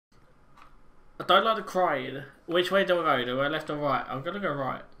I don't like the crying. Which way do I go? Do I left or right? I'm gonna go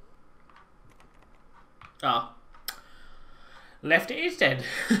right. Ah. Left it is then.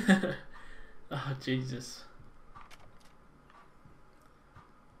 Oh, Jesus.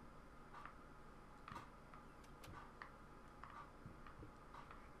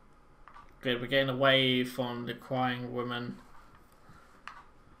 Good, we're getting away from the crying woman.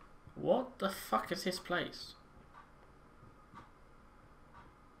 What the fuck is this place?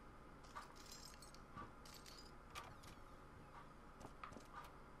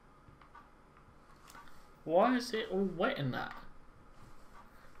 Why is it all wet in that?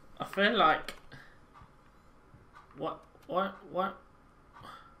 I feel like... What? Why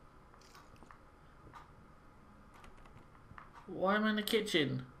am I in the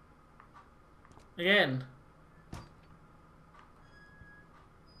kitchen? Again.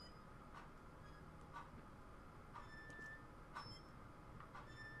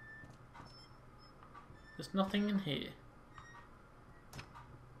 There's nothing in here.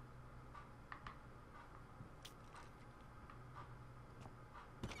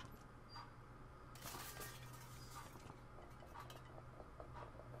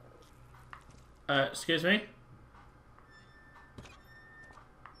 Excuse me?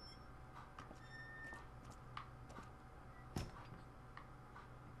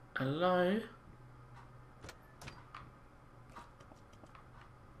 Hello?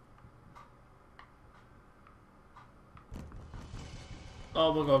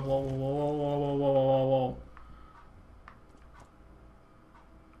 Oh my god, whoa.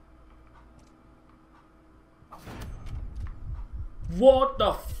 What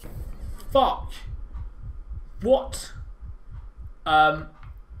the fuck? What? Hello?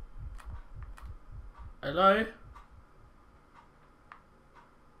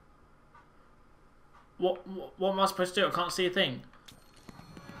 What am I supposed to do? I can't see a thing.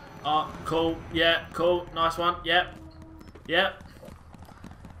 Cool. Yeah, cool. Nice one. Yep. Yep.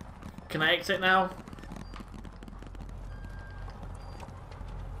 Can I exit now?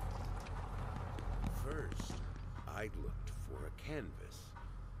 First, I looked for a canvas.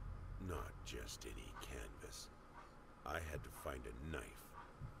 Not just any canvas. I had to find a knife.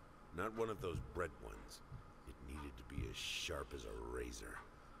 Not one of those bread ones. It needed to be as sharp as a razor.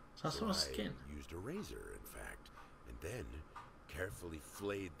 That's So not a skin. I used a razor, in fact, and then carefully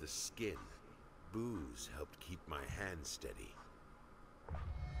flayed the skin. Booze helped keep my hand steady.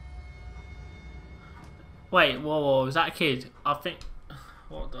 Wait, whoa, is that a kid? I think...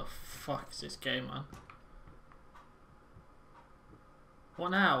 What the fuck is this game, man?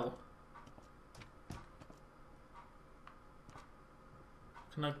 What now?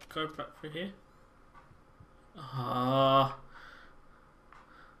 Can I go back through here?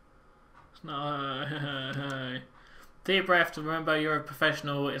 No. Deep breath to remember you're a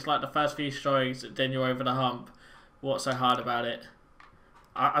professional. It's like the first few strokes, then you're over the hump. What's so hard about it?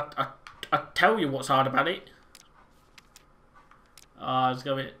 I tell you what's hard about it. It's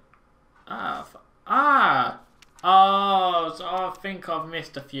gonna be... Oh, so I think I've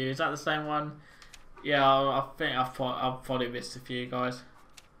missed a few. Is that the same one? Yeah, I think I've probably missed a few, guys.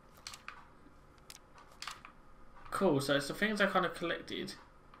 Cool, so it's the things I kind of collected.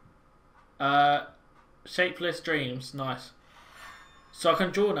 Shapeless dreams, nice. So I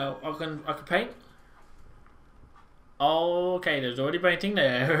can draw now. I can paint. Okay, there's already painting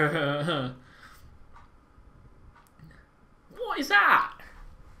there. What is that?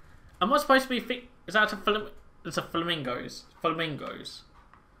 Am I supposed to be? Is that it's a flamingos? Flamingos.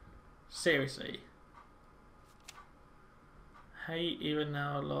 Seriously. Hey, even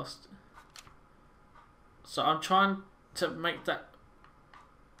now I lost. So I'm trying to make that.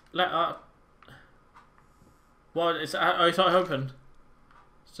 Well, it's open.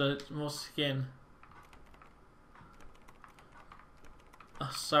 So it's more skin.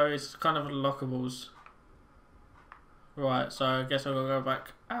 So it's kind of unlockables. Right, so I guess I'll go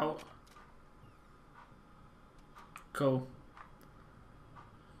back out. Cool.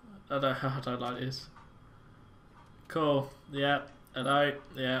 I don't like this. Cool. Yeah. Hello.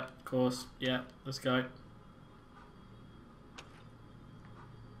 Yeah. Of course. Yeah. Let's go.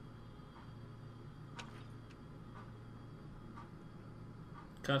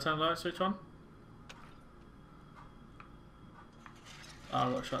 Can I turn the light switch on? Oh,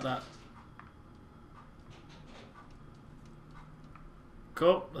 I've got to shut that.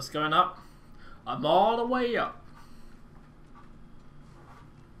 Cool, that's going up. I'm all the way up.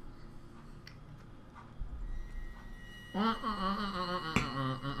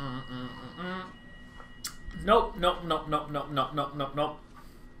 Nope, nope, nope, nope, nope, nope, nope, nope, nope.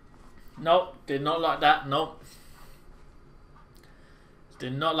 Nope, did not like that, nope.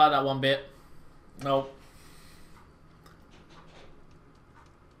 Did not like that one bit. Nope.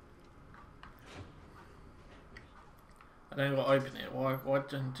 I don't got to open it. Why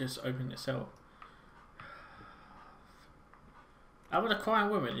didn't just open itself? How about a crying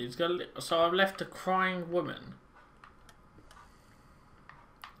woman? He's got. So I've left a crying woman.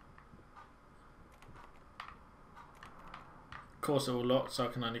 Of course, they're all locked, so I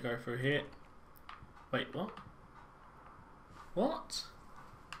can only go through here. Wait, what? What?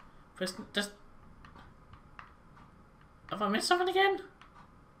 Just. Have I missed something again?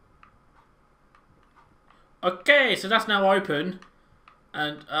 Okay, so that's now open.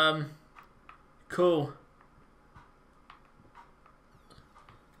 And, cool.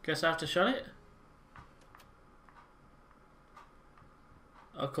 Guess I have to shut it?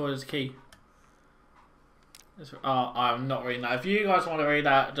 Oh, cool, there's a key. Oh, I'm not reading that. If you guys want to read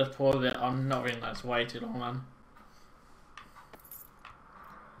that, just pause it. I'm not reading that. It's way too long, man.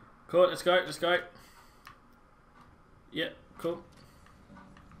 Cool, let's go, let's go. Yeah, cool.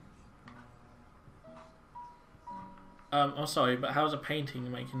 I'm sorry, but how's a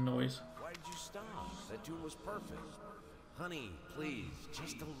painting making noise? Why did you stop? That tune was perfect. Honey, please,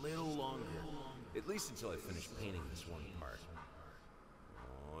 just a little longer. At least until I finish painting this one part.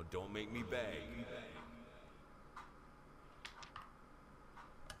 Oh, don't make me beg.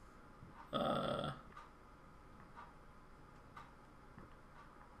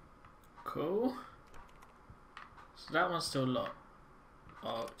 Cool. So that one's still locked.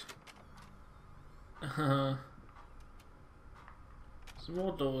 Some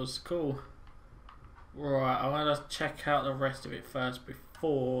more doors, cool. Right, I want to check out the rest of it first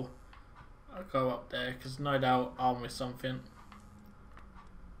before I go up there, because no doubt I'll miss something.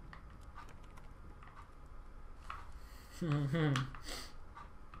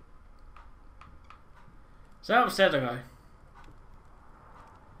 So how upstairs I go?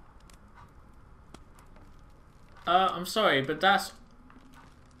 I'm sorry, but that's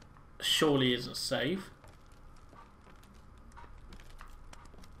surely isn't safe.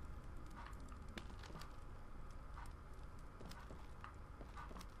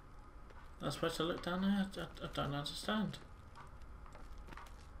 I'm supposed to look down there? I don't understand.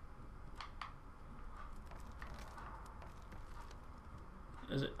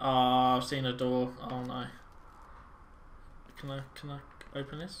 Is it? Oh, I've seen a door. Oh no. Can I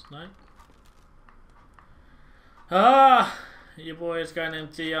open this? No. Ah, your boy is going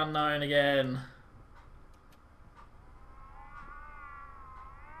into the unknown again.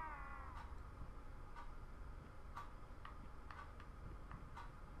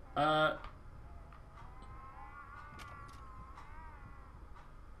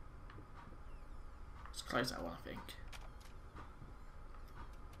 Let's close that one, I think.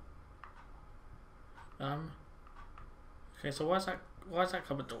 Okay, so why is that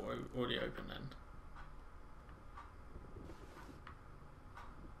cupboard door already open then?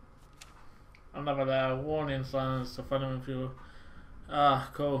 Another warning signs to follow if you. Ah,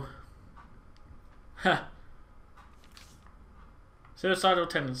 cool. Ha. Suicidal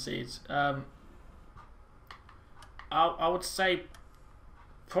tendencies. I would say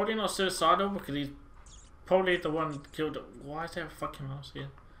probably not suicidal because he's probably the one who killed. Why is there a fucking mouse here?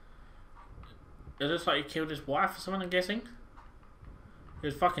 It looks like he killed his wife or something, I'm guessing. He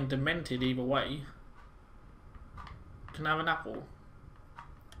was fucking demented either way. Can I have an apple?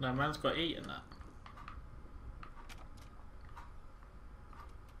 No, man's got eaten that.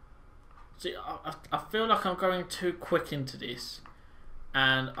 See, I feel like I'm going too quick into this.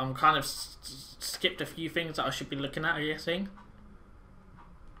 And I'm kind of skipped a few things that I should be looking at, I'm guessing.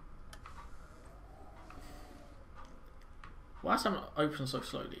 Why is something open so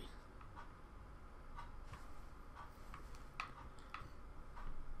slowly?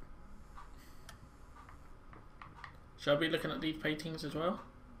 Should I be looking at these paintings as well?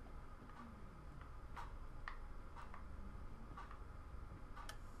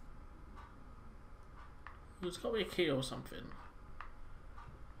 There's got to be a key or something.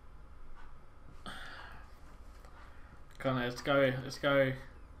 Come on, let's go, let's go.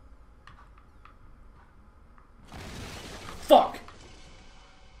 Fuck!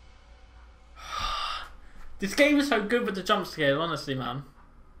 This game is so good with the jump scares, honestly, man.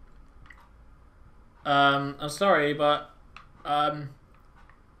 I'm sorry, but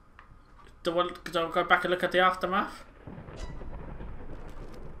do I go back and look at the aftermath?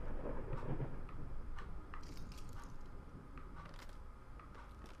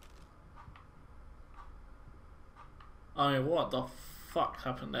 I mean, what the fuck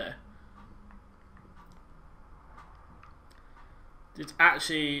happened there? It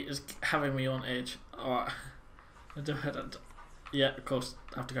actually is having me on edge. Alright. Yeah, of course,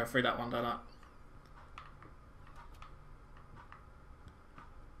 I have to go through that one, don't I?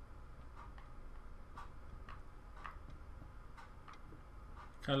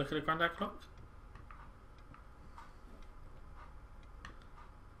 Can I look at the granddad clock?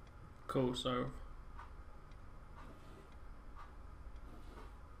 Cool, so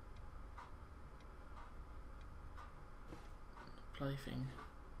plaything.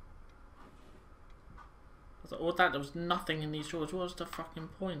 I thought all that there was nothing in these drawers. What was the fucking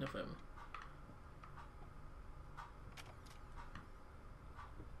point of them?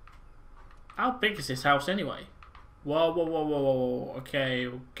 How big is this house anyway? Whoa, whoa, whoa, whoa, whoa. Okay,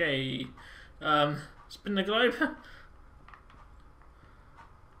 okay. Spin the globe.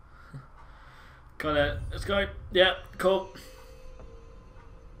 Got it. Let's go. Yeah, cool.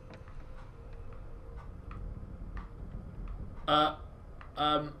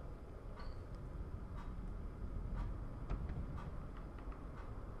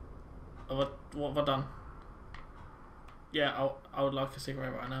 What have I done? Yeah, I would like a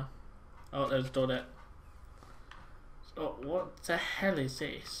cigarette right now. Oh, there's a door there. So, what the hell is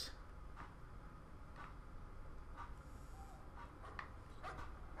this?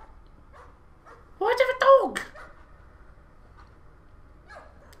 Why do you have a dog?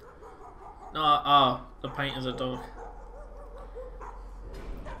 No, oh, the painter's a dog.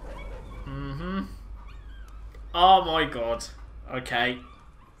 Oh my god. Okay.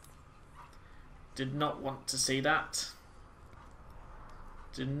 Did not want to see that.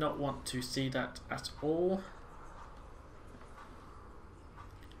 Did not want to see that at all.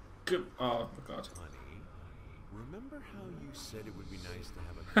 Good. Oh my god. Honey, remember how you said it would be nice to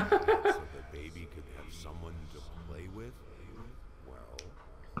have a cat so the baby could have someone to play with?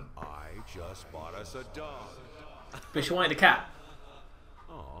 Well, I just bought us a dog. But she wanted a cat.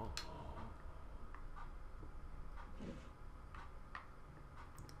 Aw.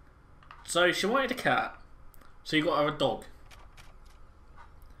 So she wanted a cat. So you got her a dog.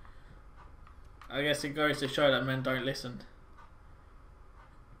 I guess it goes to show that men don't listen.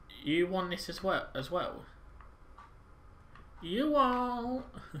 You want this as well. You won't.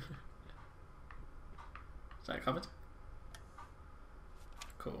 Is that covered?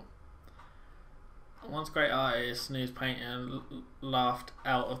 Cool. Once great artist, Snooze painting laughed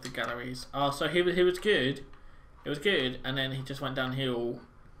out of the galleries. Oh, so he was good. It was good, and then he just went downhill,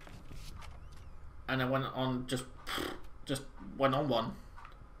 and then went on just went on one,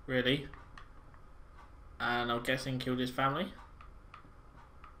 really. And I'm guessing killed his family.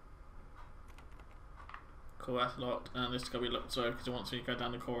 Cool, that's locked. And this is going to be locked, so because it wants me to go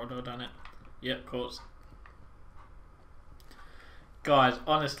down the corridor, down it. Yep, of course. Guys,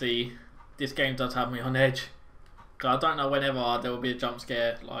 honestly, this game does have me on edge. Cause I don't know whenever there will be a jump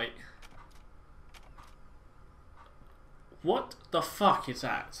scare, like... What the fuck is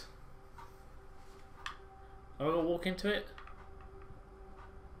that? Am I going to walk into it?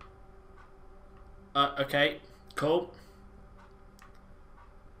 Okay, cool.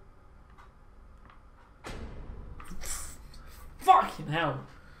 Fucking hell.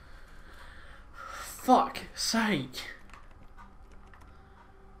 Fuck sake.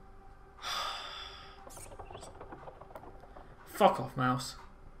 Fuck off, mouse.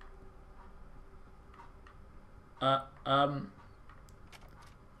 There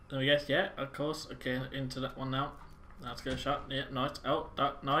we go. Yeah, of course. Okay, into that one now. Let's go shut. Yeah, nice. Oh,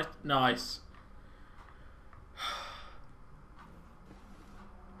 that nice, nice.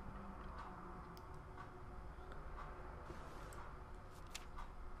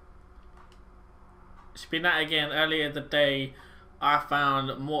 Spin that again. Earlier the day, I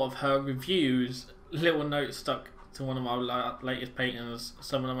found more of her reviews. Little note stuck to one of my latest paintings.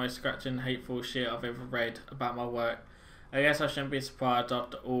 Some of the most scratching, hateful shit I've ever read about my work. I guess I shouldn't be surprised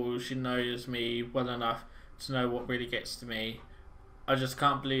after all. She knows me well enough to know what really gets to me. I just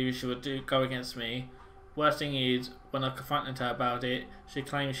can't believe she would go against me. Worst thing is, when I confronted her about it, she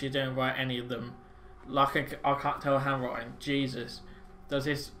claims she didn't write any of them. Like I can't tell her handwriting. Jesus. Does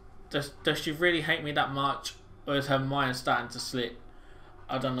she really hate me that much? Or is her mind starting to slip?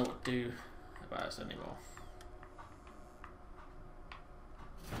 I don't know what to do about this anymore.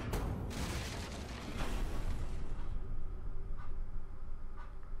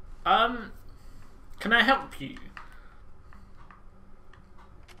 Can I help you?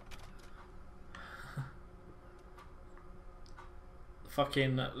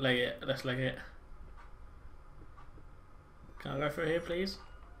 Fucking leg it. Let's leg it. Can I go through here, please?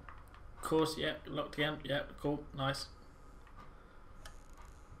 Of course, yeah. Locked again. Yeah, cool. Nice.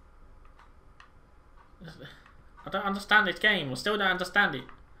 I don't understand this game. I still don't understand it.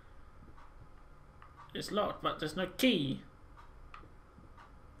 It's locked, but there's no key.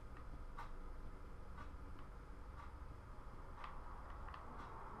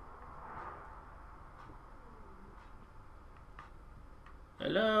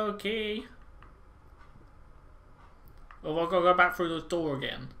 Hello, key. Oh, I've got to go back through the door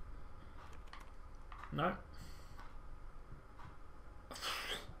again. No.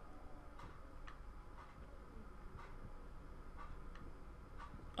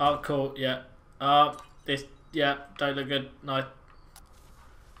 Oh, cool. Yeah. This. Yeah. Don't look good. No.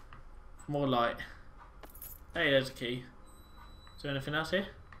 More light. Hey, there's a key. Is there anything else here?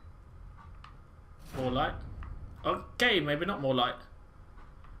 More light. Okay, maybe not more light.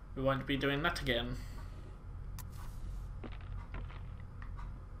 We won't be doing that again.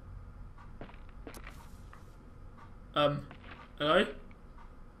 Hello?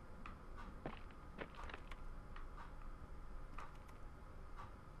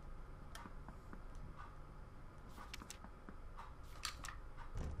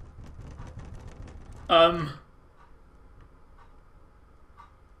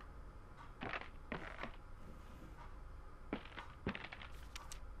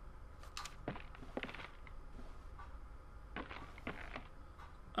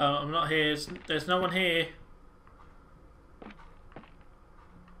 I'm not here. There's no one here.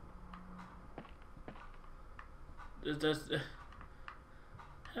 There's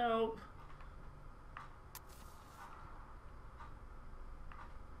help.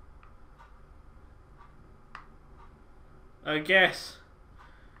 I guess.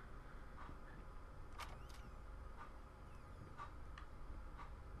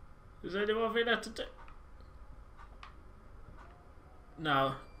 Is there anyone thing left to do?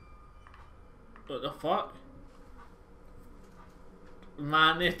 No. What the fuck?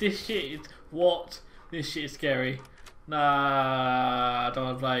 Man, this shit is... What? This shit is scary. Nah, I don't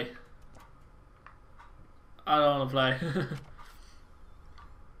want to play. I don't want to play.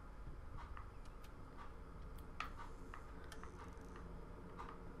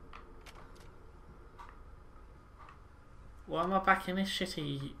 Why am I back in this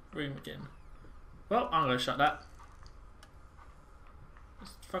shitty room again? Well, I'm gonna shut that.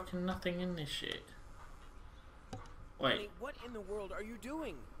 There's fucking nothing in this shit. Wait. Honey, what in the world are you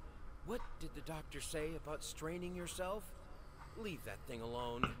doing? What did the doctor say about straining yourself? Leave that thing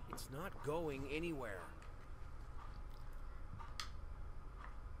alone. It's not going anywhere.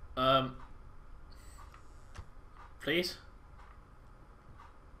 Please?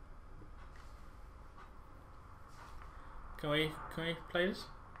 Can we play this?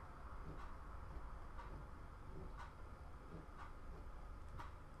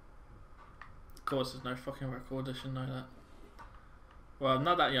 Of course there's no fucking record, I should know that. Well, I'm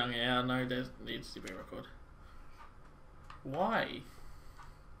not that young yet, I know there needs to be a record. Why?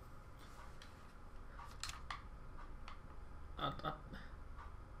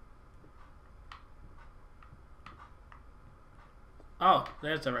 Oh,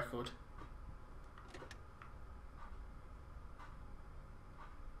 there's the record.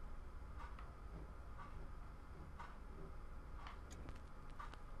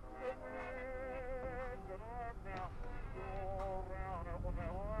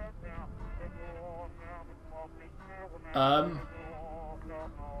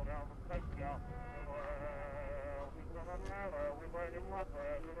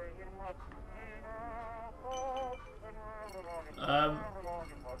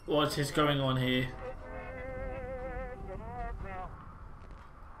 What is going on here?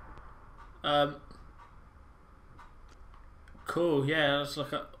 Cool, yeah, that's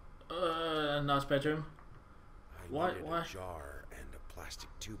like a nice bedroom. I needed a jar and a plastic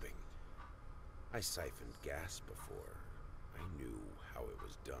tubing. I siphoned gas before. I knew how it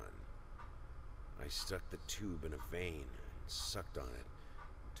was done. I stuck the tube in a vein and sucked on it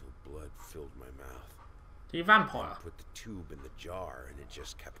till blood filled my mouth. The vampire. I put the tube in the jar and it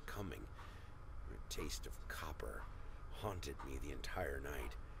just kept coming. The taste of copper haunted me the entire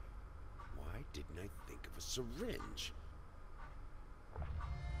night. Why didn't I think of a syringe?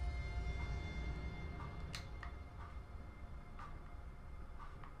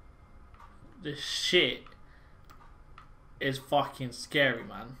 This shit is fucking scary,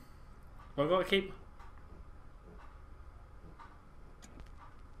 man. I've got to keep...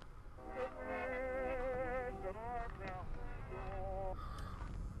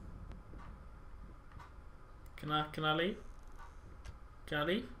 Can I leave? Can I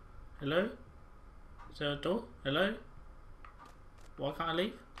leave? Hello? Is there a door? Hello? Why can't I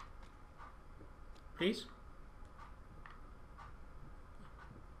leave? Please?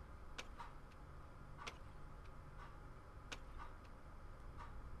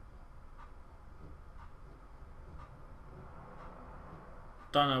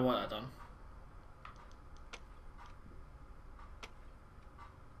 Don't know what I've done.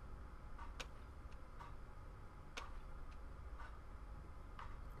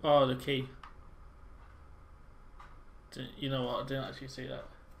 Oh, the key. You know what? I didn't actually see that.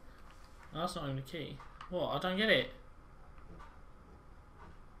 No, that's not even the key. What? I don't get it.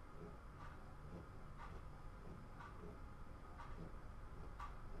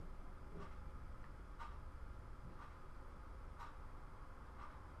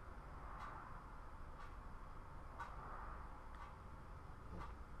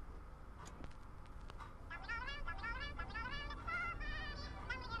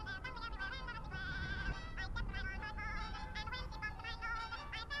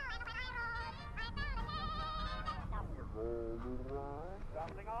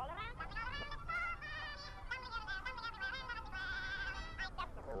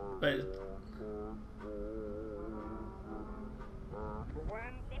 But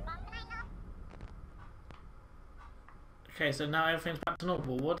okay, so now everything's back to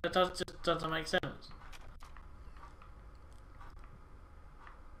normal. What? That just doesn't make sense.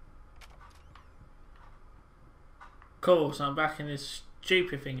 Cool, so I'm back in this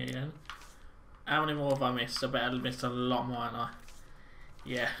stupid thing again. How many more have I missed? I bet I missed a lot more, haven't I?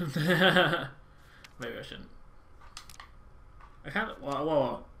 Yeah. Maybe I shouldn't. I can't.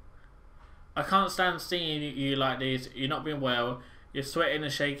 Whoa. I can't stand seeing you like this. You're not being well. You're sweating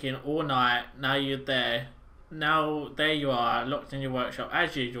and shaking all night. Now you're there. Now there you are, locked in your workshop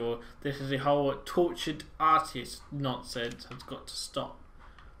as usual. This is the whole tortured artist nonsense has got to stop.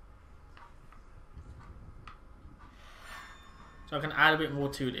 So I can add a bit more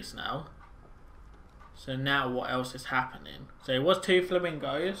to this now. So now what else is happening? So it was 2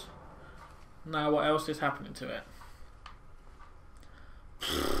 flamingos. Now what else is happening to it?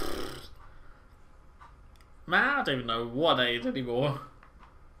 Man, I don't even know what it is anymore.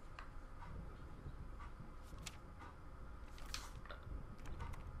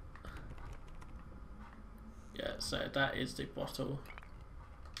 Yeah, so that is the bottle.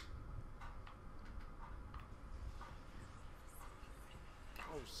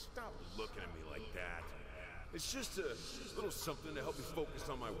 Oh, stop looking at me like that. It's just a little something to help me focus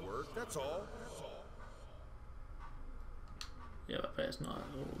on my work, that's all. Yeah, I bet it's not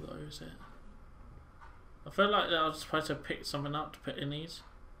all though, is it? I feel like I was supposed to pick something up to put in these.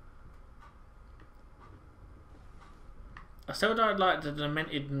 I still don't like the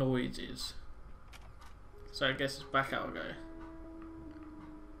demented noises. So I guess it's back out I go.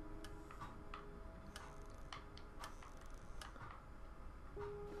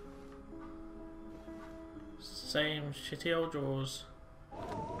 Same shitty old drawers.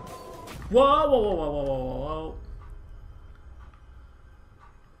 Whoa.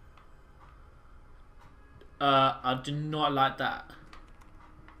 I do not like that.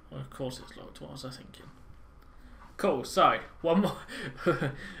 Well, of course it's locked. What was I thinking? Cool, so one more.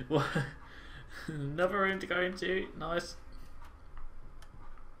 Another room to go into. Nice.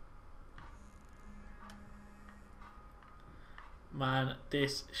 Man,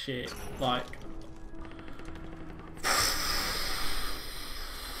 this shit, like...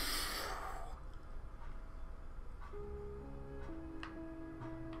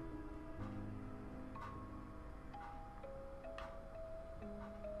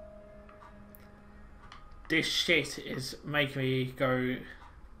 This shit is making me go...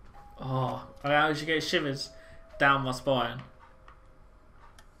 Oh, I actually get shivers down my spine.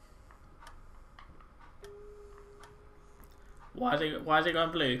 Why is it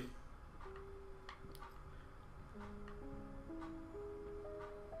going blue?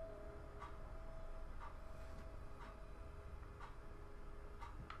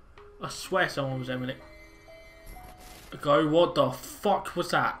 I swear someone was aiming it. Go, what the fuck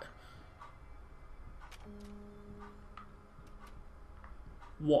was that?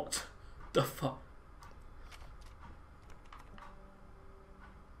 What the fuck?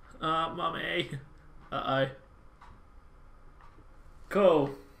 Mummy. Uh-oh.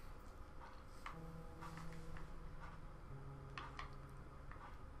 Cool.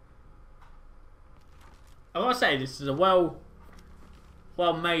 I gotta say, this is a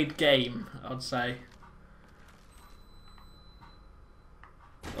well-made game, I'd say.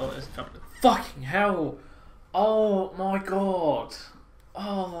 Oh, there's a couple of... Fucking hell! Oh my god!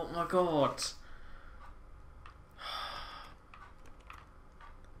 Oh my god!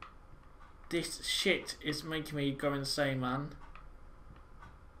 This shit is making me go insane, man.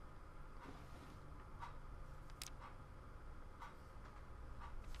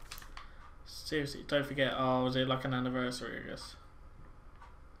 Seriously, don't forget. Oh, was it like an anniversary, I guess?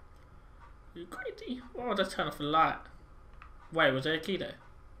 You crazy? Oh, just turn off the light. Wait, was there a key there?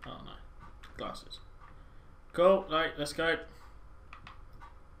 Oh no. Glasses. Cool, right, let's go.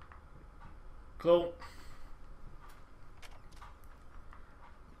 Cool.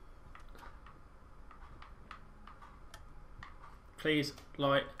 Please,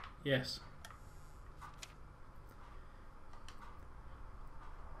 light. Yes.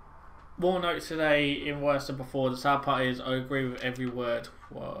 More notes today in worse than before. The sad part is I agree with every word.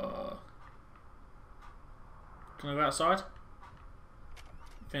 Whoa. Can I go outside?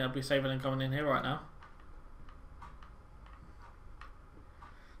 I think I'll be safer than coming in here right now.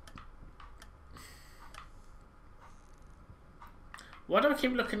 Why do I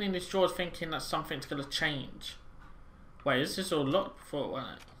keep looking in these drawers thinking that something's going to change? Wait, this is all locked before,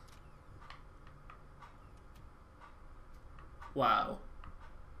 wasn't it? Wow.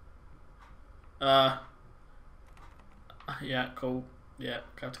 Yeah, cool. Yeah,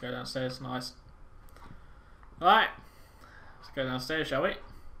 have to go downstairs. Nice. Alright. Let's go downstairs, shall we?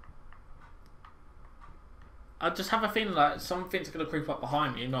 I just have a feeling like something's going to creep up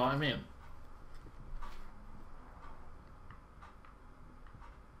behind me, you know what I mean?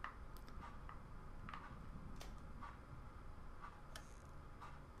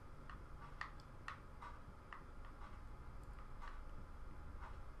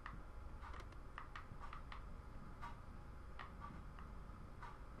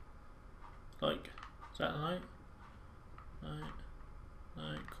 Like, is that the night?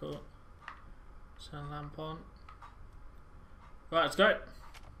 Night, cool. Sun lamp on. Right, let's go.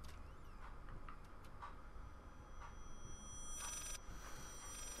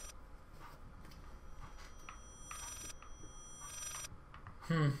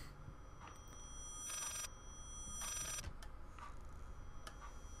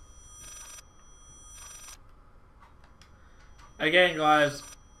 Again, guys,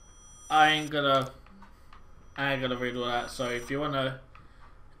 I ain't gonna read all that. So if you wanna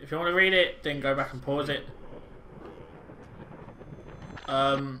read it, then go back and pause it.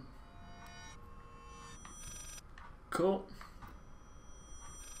 Cool.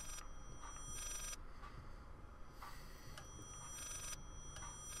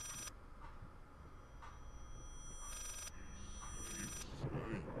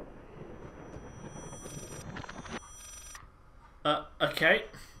 Okay.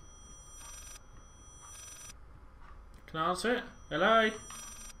 Can I answer it? Hello?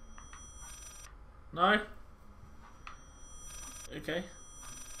 No? Okay.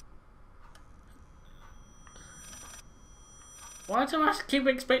 Why do I keep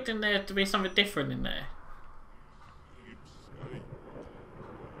expecting there to be something different in there?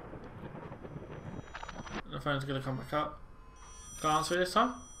 The phone's gonna come back up. Can I answer it this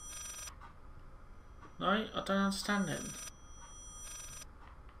time? No? I don't understand it.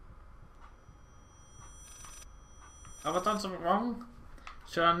 Have I done something wrong?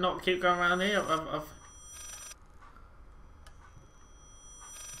 Should I not keep going around here?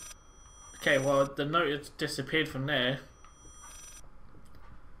 Okay, well, the note has disappeared from there.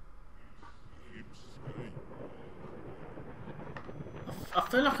 I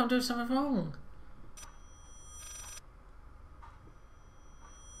feel like I'm doing something wrong.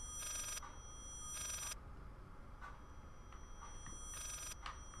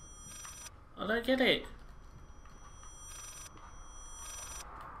 I don't get it.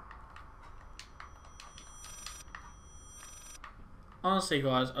 Honestly,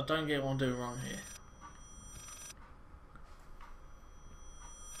 guys, I don't get what I'm doing wrong here.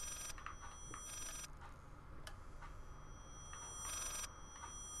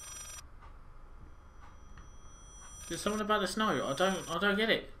 There's something about the snow. I don't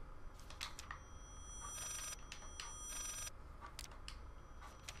get it.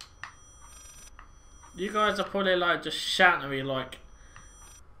 You guys are probably like just shouting at me like,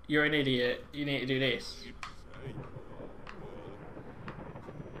 you're an idiot. You need to do this.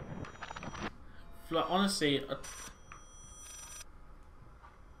 Like, honestly,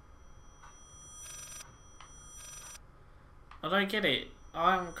 I don't get it.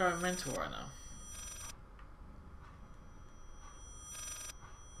 I'm going mental right now.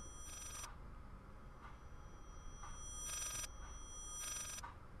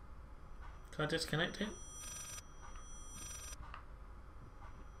 Can I disconnect it?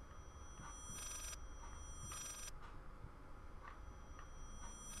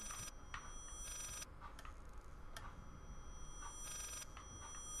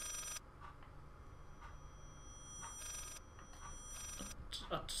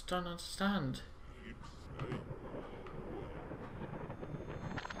 I just don't understand.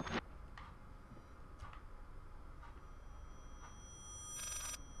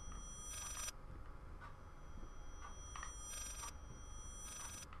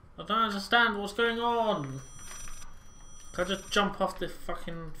 I don't understand what's going on. Can I just jump off this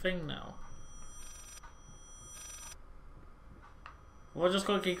fucking thing now? Well, I just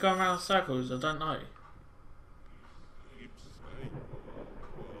gotta keep going around in circles, I don't know.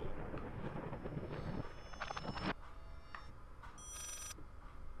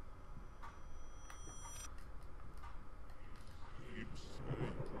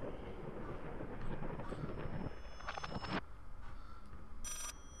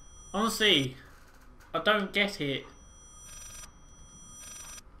 Honestly, I don't get it.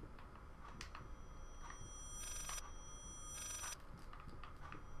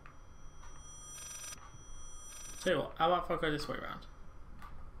 Tell you what, how about if I go this way around?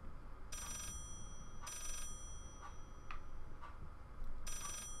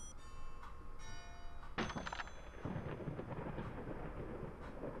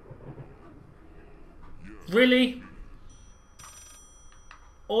 Really?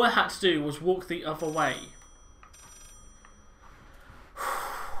 All I had to do was walk the other way.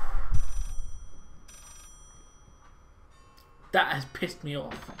 That has pissed me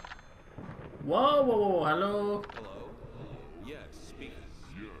off. Whoa, whoa, whoa, hello? Hello? Yes, speaking.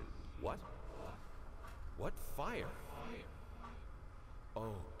 What? What fire?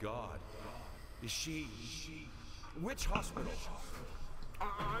 Oh, God. Is she... Which hospital?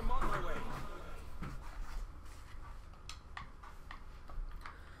 I'm on my way.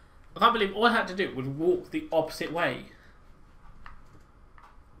 I can't believe all I had to do was walk the opposite way.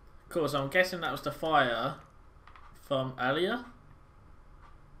 Of course, I'm guessing that was the fire from earlier.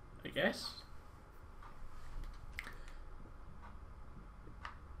 I guess.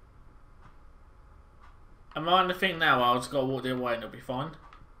 Am I on the thing now? I'll just gotta walk the other way and it'll be fine.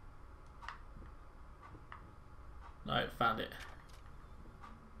 No, found it.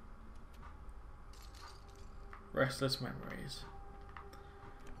 Restless memories.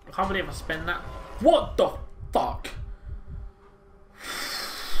 I can't believe I spent that. What the fuck?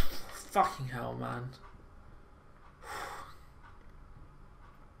 Fucking hell, man.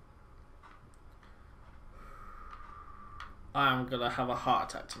 I am gonna have a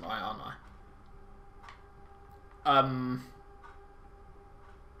heart attack tonight, aren't I?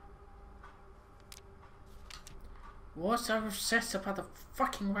 What's so obsessed about the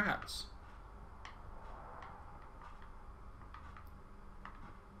fucking rats?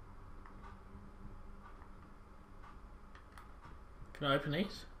 Can I open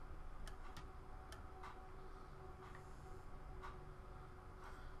these?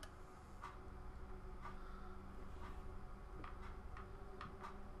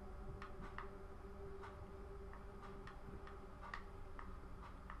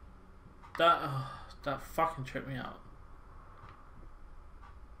 That fucking tripped me out.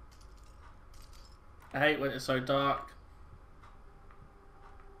 I hate when it's so dark.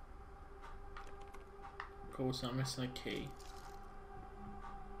 Of course, I'm missing a key.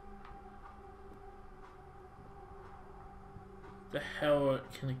 The hell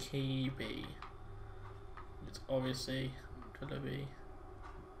can a key be? It's obviously gonna be.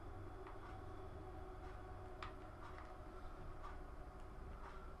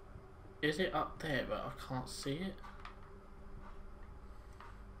 Is it up there but I can't see it?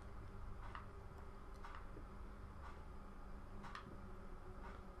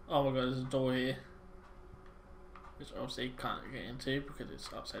 Oh my god, there's a door here. Which obviously you can't get into because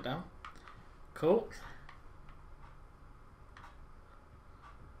it's upside down. Cool.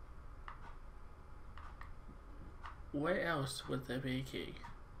 Where else would there be a key?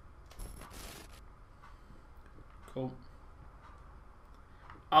 Cool.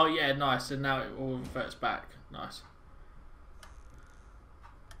 Oh yeah, nice. And now it all reverts back. Nice.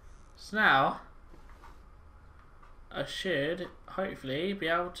 So now I should hopefully be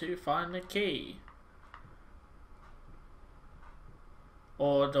able to find the key.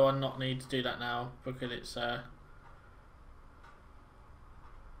 Or do I not need to do that now because it's why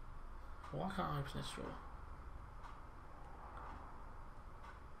can't I open this door?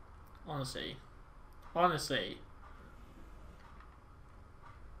 Honestly. I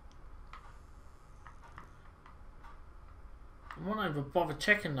won't even bother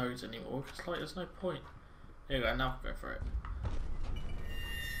checking those anymore because like there's no point. Here we go, now I'll go for it.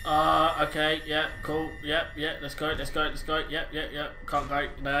 Okay, yeah, cool, yep, let's go, yep, can't go,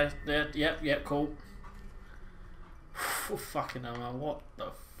 there, yep, cool. Oh, fucking hell, man, what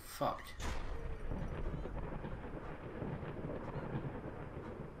the fuck?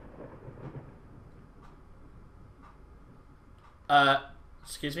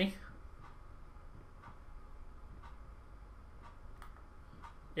 Excuse me?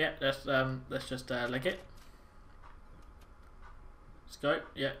 Yeah, let's just leg it. Let's go.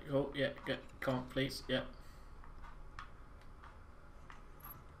 Yeah, cool. Yeah, good. Come on, please. Yeah.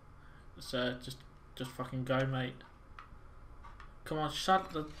 Let's just fucking go, mate. Come on,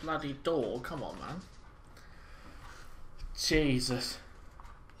 shut the bloody door. Come on, man. Jesus.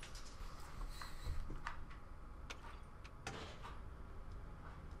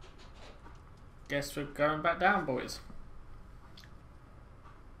 Guess we're going back down, boys.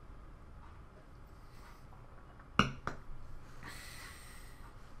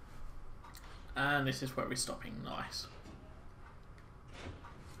 And this is where we're stopping. Nice.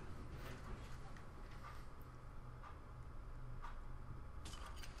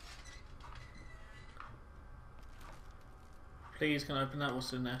 Please, can I open that?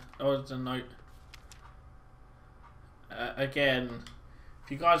 What's in there? Oh, there's a note. Again,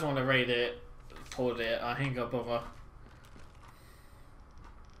 if you guys want to read it, pause it. I ain't gonna bother.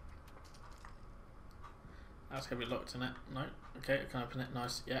 That's gonna be locked in it. No. Okay, I can open it.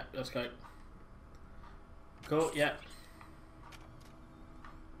 Nice. Yeah, let's go. Cool. Yeah.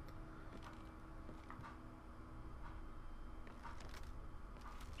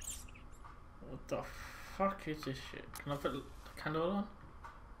 What the fuck is this shit? Can I put the candle on?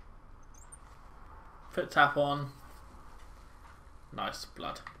 Put tap on. Nice.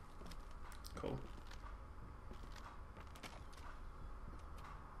 Blood. Cool.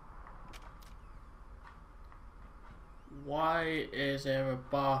 Why is there a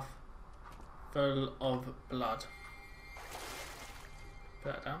bath full of blood?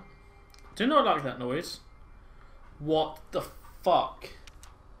 Put that down. Do not like that noise. What the fuck?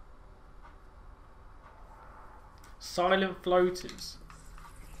 Silent floaters.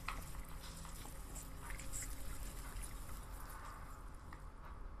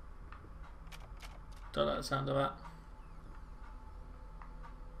 Don't like the sound of that.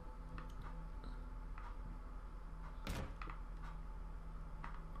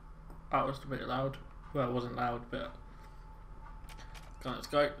 That was a bit loud. Well, it wasn't loud, but... Come on, let's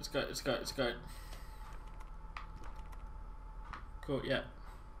go, let's go, let's go, let's go. Cool, yeah.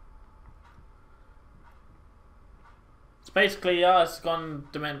 It's basically, yeah, it's gone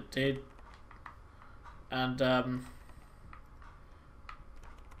demented. And, I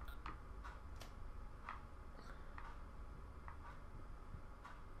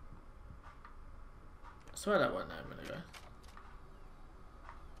swear that wasn't there a minute ago.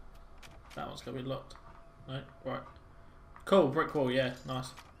 That one's gonna be locked. No, right. Cool, brick wall, yeah, nice.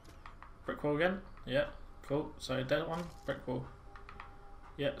 Brick wall again, yeah, cool. So that one, brick wall.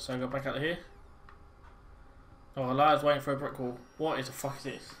 Yeah, so go back out of here. Oh, Elias waiting for a brick wall. What is the fuck is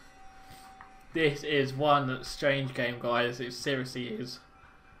this? This is one strange game, guys. It seriously is.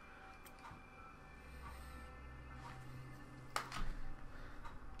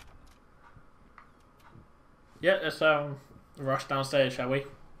 Yeah, let's rush downstairs, shall we?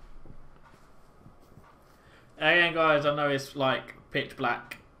 Again, guys, I know it's like pitch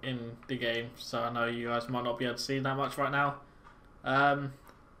black in the game, so I know you guys might not be able to see that much right now. And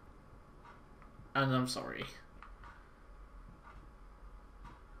I'm sorry.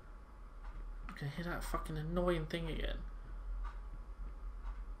 I can hear that fucking annoying thing again.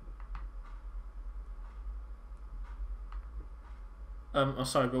 I'm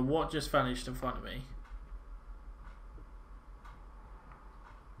sorry, but what just vanished in front of me?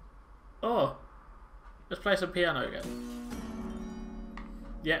 Oh! Let's play some piano again.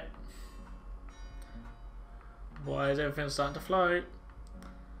 Yep. Why is everything starting to float?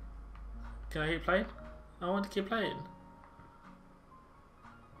 Can I keep playing? I want to keep playing.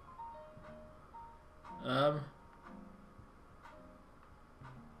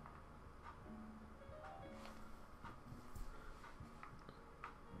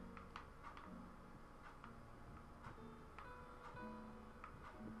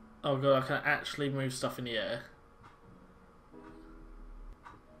 Oh god, I can actually move stuff in the air.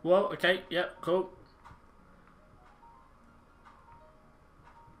 Well, okay, yep, cool.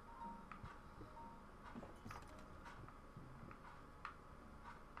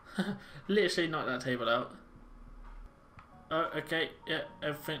 Literally knocked that table out. Oh, okay, yeah,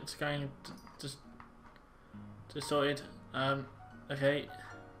 everything's going to sorted. Okay.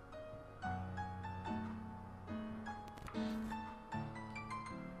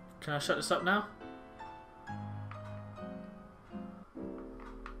 Can I shut this up now?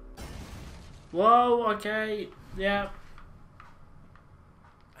 Whoa, okay, yeah.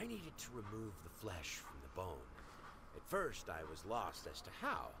 I needed to remove the flesh from the bone. At first, I was lost as to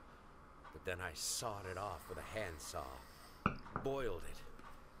how, but then I sawed it off with a handsaw, boiled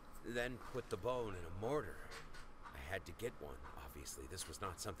it, then put the bone in a mortar. I had to get one. Obviously, this was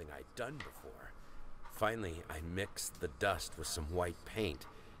not something I'd done before. Finally, I mixed the dust with some white paint.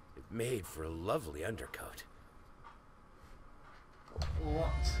 It made for a lovely undercoat. What?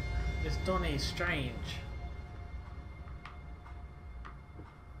 This Donnie's strange.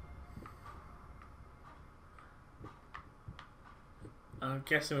 I'm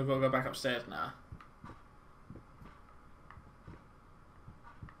guessing we've got to go back upstairs now.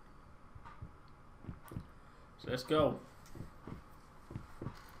 So let's go.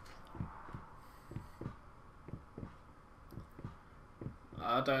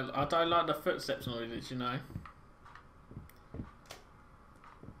 I don't like the footsteps noises, you know.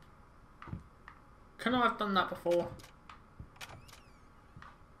 Can I have done that before?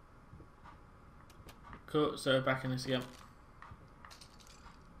 Cool, so we're back in this again.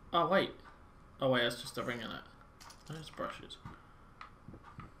 Oh wait. Oh wait, that's just a ring in it. Those brushes.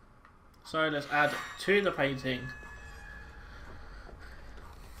 So let's add to the painting.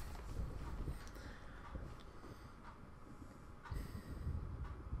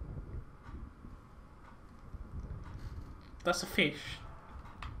 That's a fish.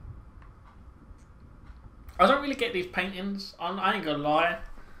 I don't really get these paintings. I ain't gonna lie.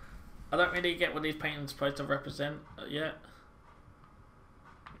 I don't really get what these paintings are supposed to represent yet.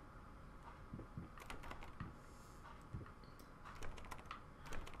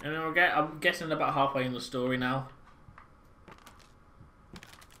 And then I'm guessing about halfway in the story now.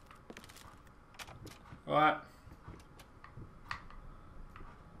 Alright.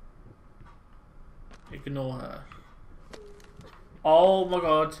 Ignore her. Oh my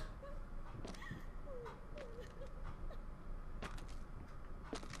god.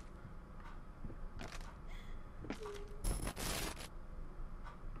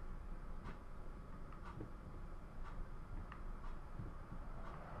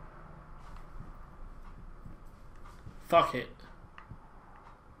 Fuck it.